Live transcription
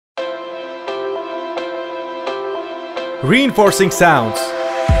Reinforcing sounds.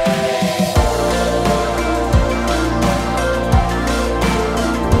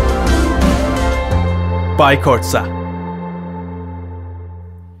 By Kordsa.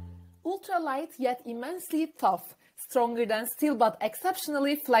 Ultralight yet immensely tough, stronger than steel but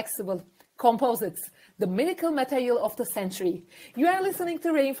exceptionally flexible. Composites, the miracle material of the century. You are listening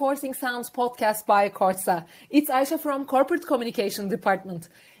to Reinforcing Sounds podcast by Kordsa. It's Aisha from Corporate Communication Department.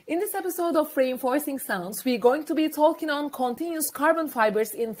 In this episode of Reinforcing Sounds, we're going to be talking on continuous carbon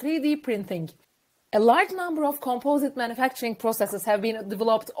fibers in 3D printing. A large number of composite manufacturing processes have been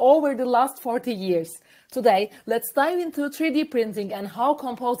developed over the last 40 years. Today, let's dive into 3D printing and how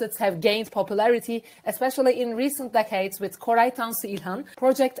composites have gained popularity, especially in recent decades with Koray Tansu İlhan,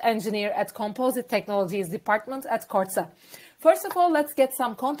 project engineer at Composite Technologies Department at Kordsa. First of all, let's get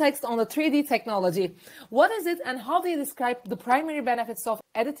some context on the 3D technology. What is it and how do you describe the primary benefits of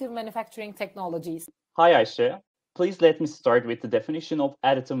additive manufacturing technologies? Hi, Aisha. Please let me start with the definition of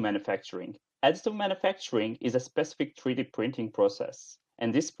additive manufacturing. Additive manufacturing is a specific 3D printing process,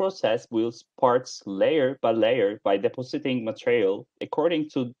 and this process builds parts layer by depositing material according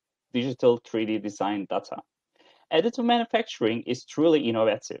to digital 3D design data. Additive manufacturing is truly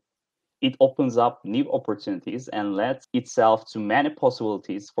innovative. It opens up new opportunities and lends itself to many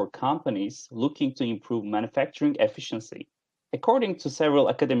possibilities for companies looking to improve manufacturing efficiency. According to several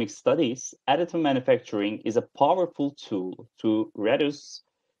academic studies, additive manufacturing is a powerful tool to reduce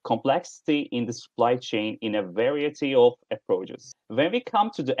complexity in the supply chain in a variety of approaches. When we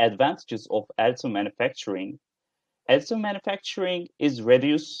come to the advantages of additive manufacturing is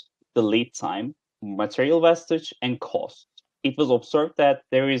reduce the lead time, material wastage, and cost. It was observed that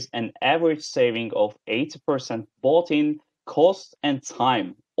there is an average saving of 80% both in cost and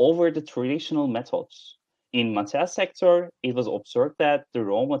time over the traditional methods. In material sector, it was observed that the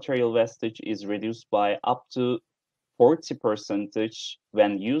raw material wastage is reduced by up to 40%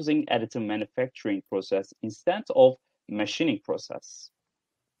 when using additive manufacturing process instead of machining process.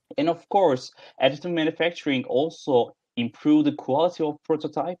 And of course, additive manufacturing also improve the quality of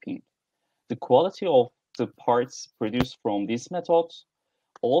prototyping. The quality of the parts produced from these methods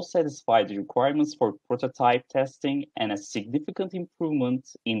all satisfy the requirements for prototype testing, and a significant improvement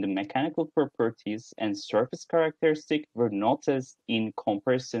in the mechanical properties and surface characteristics were noticed in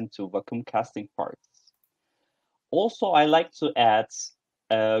comparison to vacuum casting parts. Also, I like to add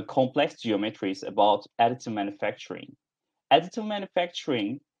complex geometries about additive manufacturing. Additive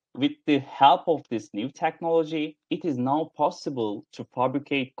manufacturing, with the help of this new technology, it is now possible to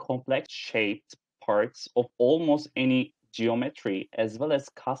fabricate complex shaped parts of almost any geometry as well as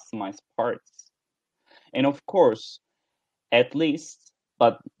customized parts. And of course, at least,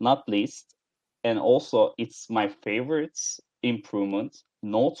 but not least, and also it's my favorite improvement,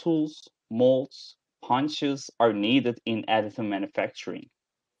 no tools, molds, punches are needed in additive manufacturing.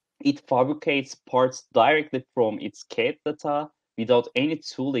 It fabricates parts directly from its CAD data without any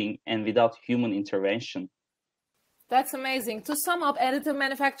tooling and without human intervention. That's amazing. To sum up, additive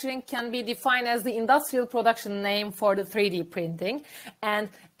manufacturing can be defined as the industrial production name for the 3D printing, and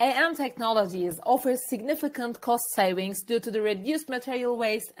AM Technologies offers significant cost savings due to the reduced material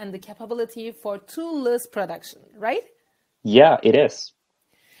waste and the capability for toolless production, right? Yeah, it is.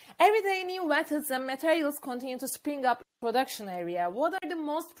 Every day, new methods and materials continue to spring up in the production area. What are the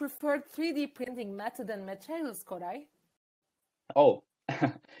most preferred 3D printing method and materials, Koray? Oh,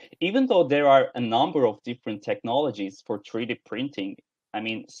 even though there are a number of different technologies for 3D printing,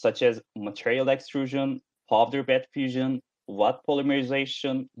 such as material extrusion, powder bed fusion, wet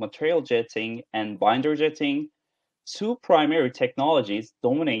polymerization, material jetting, and binder jetting, two primary technologies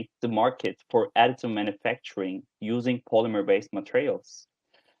dominate the market for additive manufacturing using polymer-based materials.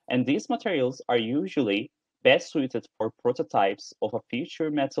 And these materials are usually best suited for prototypes of a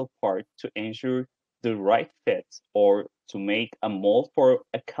future metal part to ensure the right fit or to make a mold for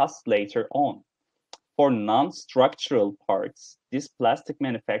a cast later on. For non-structural parts, this plastic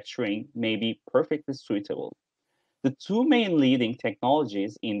manufacturing may be perfectly suitable. The two main leading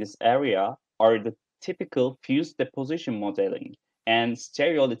technologies in this area are the typical fused deposition modeling and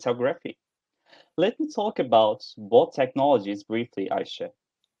stereolithography. Let me talk about both technologies briefly, Aisha.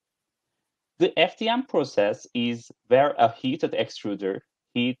 The FDM process is where a heated extruder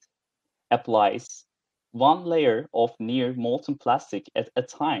heat applies one layer of near molten plastic at a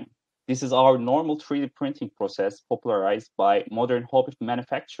time. This is our normal 3D printing process popularized by modern hobby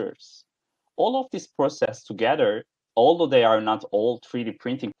manufacturers. All of this process together, although they are not all 3D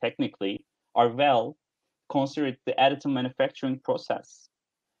printing technically, are well considered the additive manufacturing process.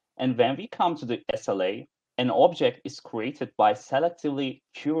 And when we come to the SLA, An object is created by selectively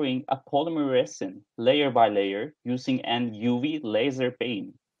curing a polymer resin layer by layer using an UV laser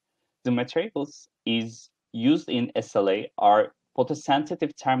beam. The materials is used in SLA are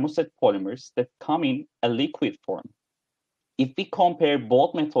photosensitive thermoset polymers that come in a liquid form. If we compare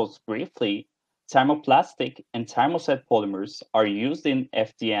both methods briefly, thermoplastic and thermoset polymers are used in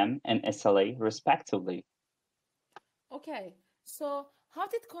FDM and SLA respectively. Okay, so how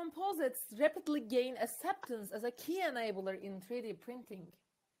did composites rapidly gain acceptance as a key enabler in 3D printing?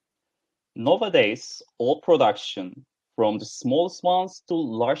 Nowadays, all production, from the smallest ones to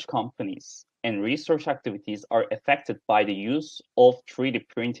large companies, and research activities are affected by the use of 3D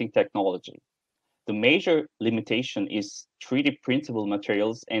printing technology. The major limitation is 3D printable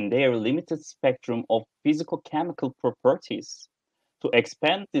materials and their limited spectrum of physical chemical properties. To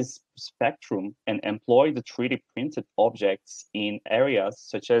expand this spectrum and employ the 3D printed objects in areas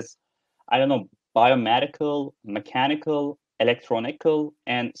such as, I don't know, biomedical, mechanical, electronical,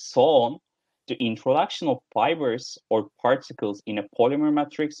 and so on, the introduction of fibers or particles in a polymer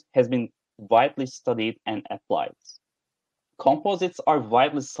matrix has been widely studied and applied. Composites are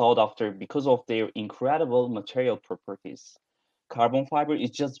widely sought after because of their incredible material properties. Carbon fiber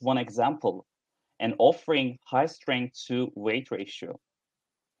is just one example, and offering high strength to weight ratio.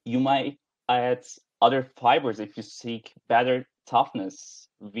 You might add other fibers if you seek better toughness,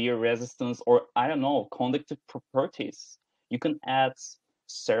 wear resistance, or I don't know, conductive properties. You can add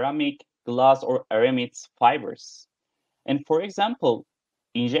ceramic, glass, or aramid fibers. And for example,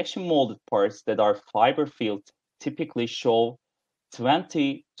 injection molded parts that are fiber filled typically show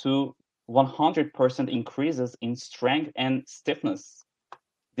 20 to 100% increases in strength and stiffness.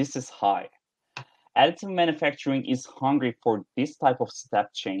 This is high. Additive manufacturing is hungry for this type of step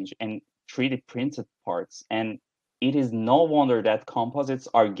change and 3D printed parts, and it is no wonder that composites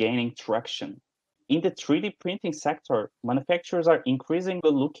are gaining traction. In the 3D printing sector, manufacturers are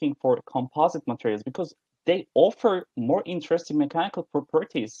increasingly looking for composite materials because they offer more interesting mechanical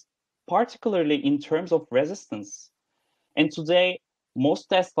properties, particularly in terms of resistance. And today, most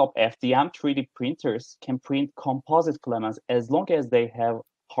desktop FDM 3D printers can print composite filaments as long as they have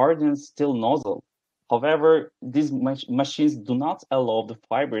hardened steel nozzle. However, these machines do not allow the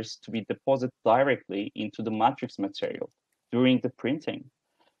fibers to be deposited directly into the matrix material during the printing.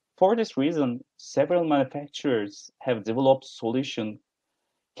 For this reason, several manufacturers have developed solutions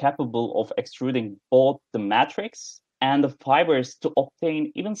capable of extruding both the matrix and the fibers to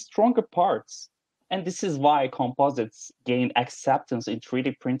obtain even stronger parts. And this is why composites gain acceptance in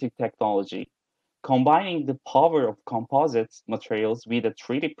 3D printing technology. Combining the power of composite materials with a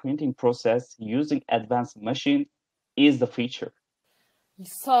 3D printing process using advanced machine is the feature.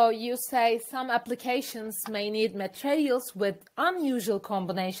 So you say some applications may need materials with unusual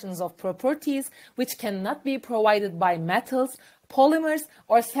combinations of properties which cannot be provided by metals, polymers,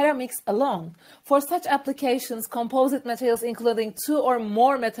 or ceramics alone. For such applications, composite materials including two or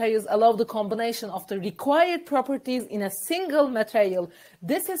more materials allow the combination of the required properties in a single material.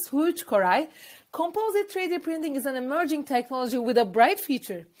 This is huge, Koray. Composite 3D printing is an emerging technology with a bright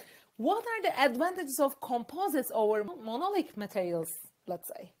future. What are the advantages of composites over monolithic materials, let's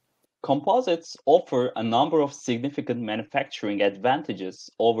say? Composites offer a number of significant manufacturing advantages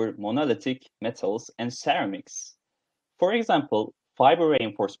over monolithic metals and ceramics. For example,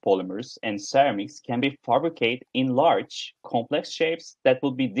 fiber-reinforced polymers and ceramics can be fabricated in large, complex shapes that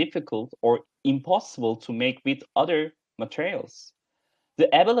would be difficult or impossible to make with other materials. The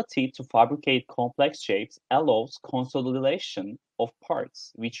ability to fabricate complex shapes allows consolidation of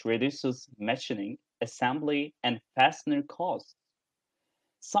parts, which reduces machining, assembly, and fastener costs.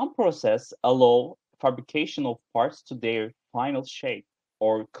 Some processes allow fabrication of parts to their final shape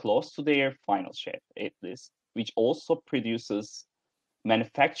or close to their final shape, at least, which also produces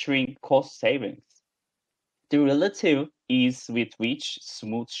manufacturing cost savings. The relative ease with which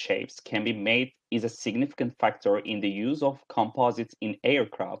smooth shapes can be made is a significant factor in the use of composites in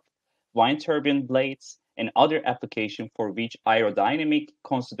aircraft, wind turbine blades, and other applications for which aerodynamic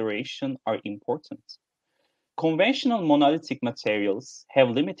considerations are important. Conventional monolithic materials have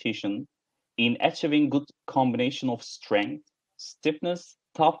limitation in achieving good combination of strength, stiffness,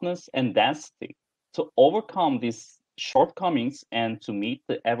 toughness, and density. To overcome these shortcomings and to meet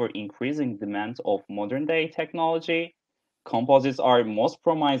the ever-increasing demand of modern-day technology, composites are most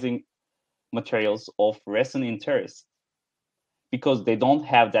promising materials of recent interest because they don't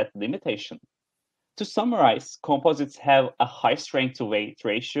have that limitation. To summarize, composites have a high strength to weight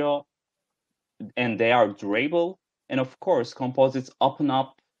ratio and they are durable. And of course, composites open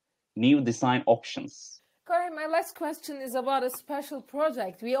up new design options. Koray, my last question is about a special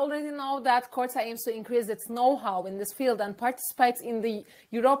project. We already know that Kordsa aims to increase its know-how in this field and participates in the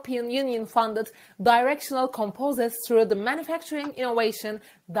European Union-funded directional composites through the Manufacturing Innovation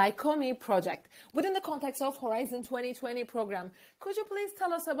DICOMI project. Within the context of Horizon 2020 program, could you please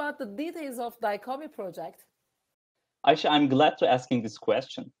tell us about the details of DICOMI project? Aisha, I'm glad to asking this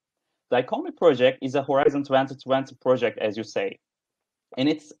question. The DICOMI project is a Horizon 2020 project, as you say, and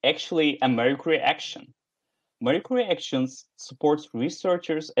it's actually a Mercury action. Mercury Actions supports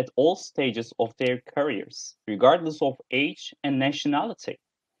researchers at all stages of their careers, regardless of age and nationality.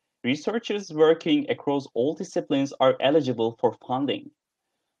 Researchers working across all disciplines are eligible for funding.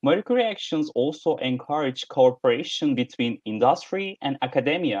 Mercury Actions also encourage cooperation between industry and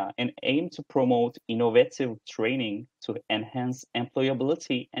academia and aim to promote innovative training to enhance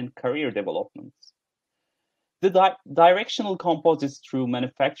employability and career development. The directional composites through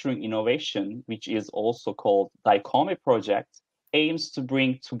manufacturing innovation, which is also called DICOMI project, aims to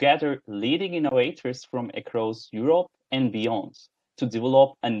bring together leading innovators from across Europe and beyond to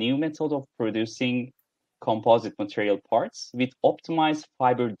develop a new method of producing composite material parts with optimized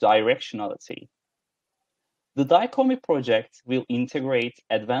fiber directionality. The DICOMI project will integrate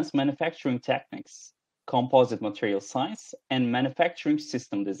advanced manufacturing techniques, composite material science, and manufacturing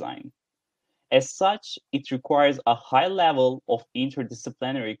system design. As such, it requires a high level of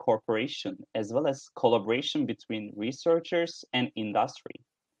interdisciplinary cooperation as well as collaboration between researchers and industry.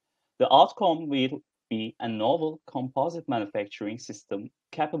 The outcome will be a novel composite manufacturing system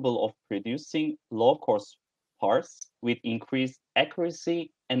capable of producing low-cost parts with increased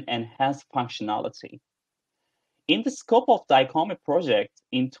accuracy and enhanced functionality. In the scope of the DICOMI project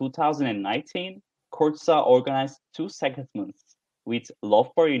in 2019, Kordsa organized two segments with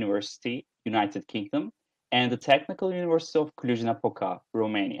Loughborough University, United Kingdom, and the Technical University of Cluj-Napoca,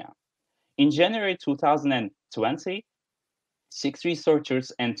 Romania. In January 2020, 6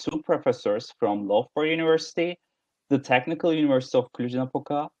 researchers and 2 professors from Loughborough University, the Technical University of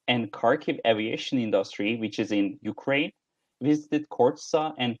Cluj-Napoca, and Kharkiv Aviation Industry, which is in Ukraine, visited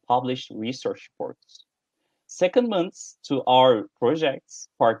Kordsa and published research reports. Secondments to our project's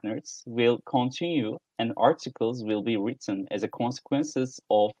partners will continue and articles will be written as a consequences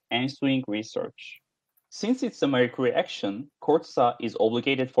of ensuing research. Since it's a Mercury action, Kordsa is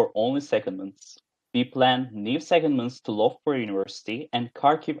obligated for only secondments. We plan new secondments to Loughborough University and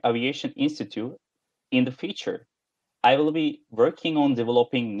Kharkiv Aviation Institute in the future. I will be working on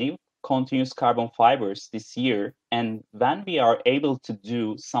developing new continuous carbon fibers this year, and when we are able to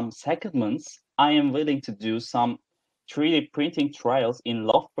do some secondments, I am willing to do some 3D printing trials in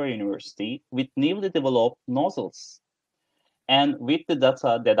Loughborough University with newly developed nozzles. And with the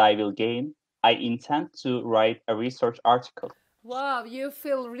data that I will gain, I intend to write a research article. Wow, you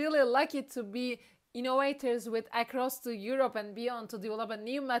feel really lucky to be innovators with across to Europe and beyond to develop a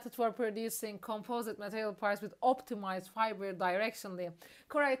new method for producing composite material parts with optimized fiber directionally.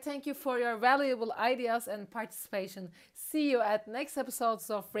 Koray, thank you for your valuable ideas and participation. See you at next episodes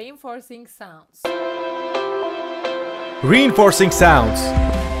of Reinforcing Sounds. Reinforcing Sounds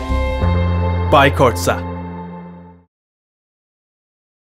by Kordsa.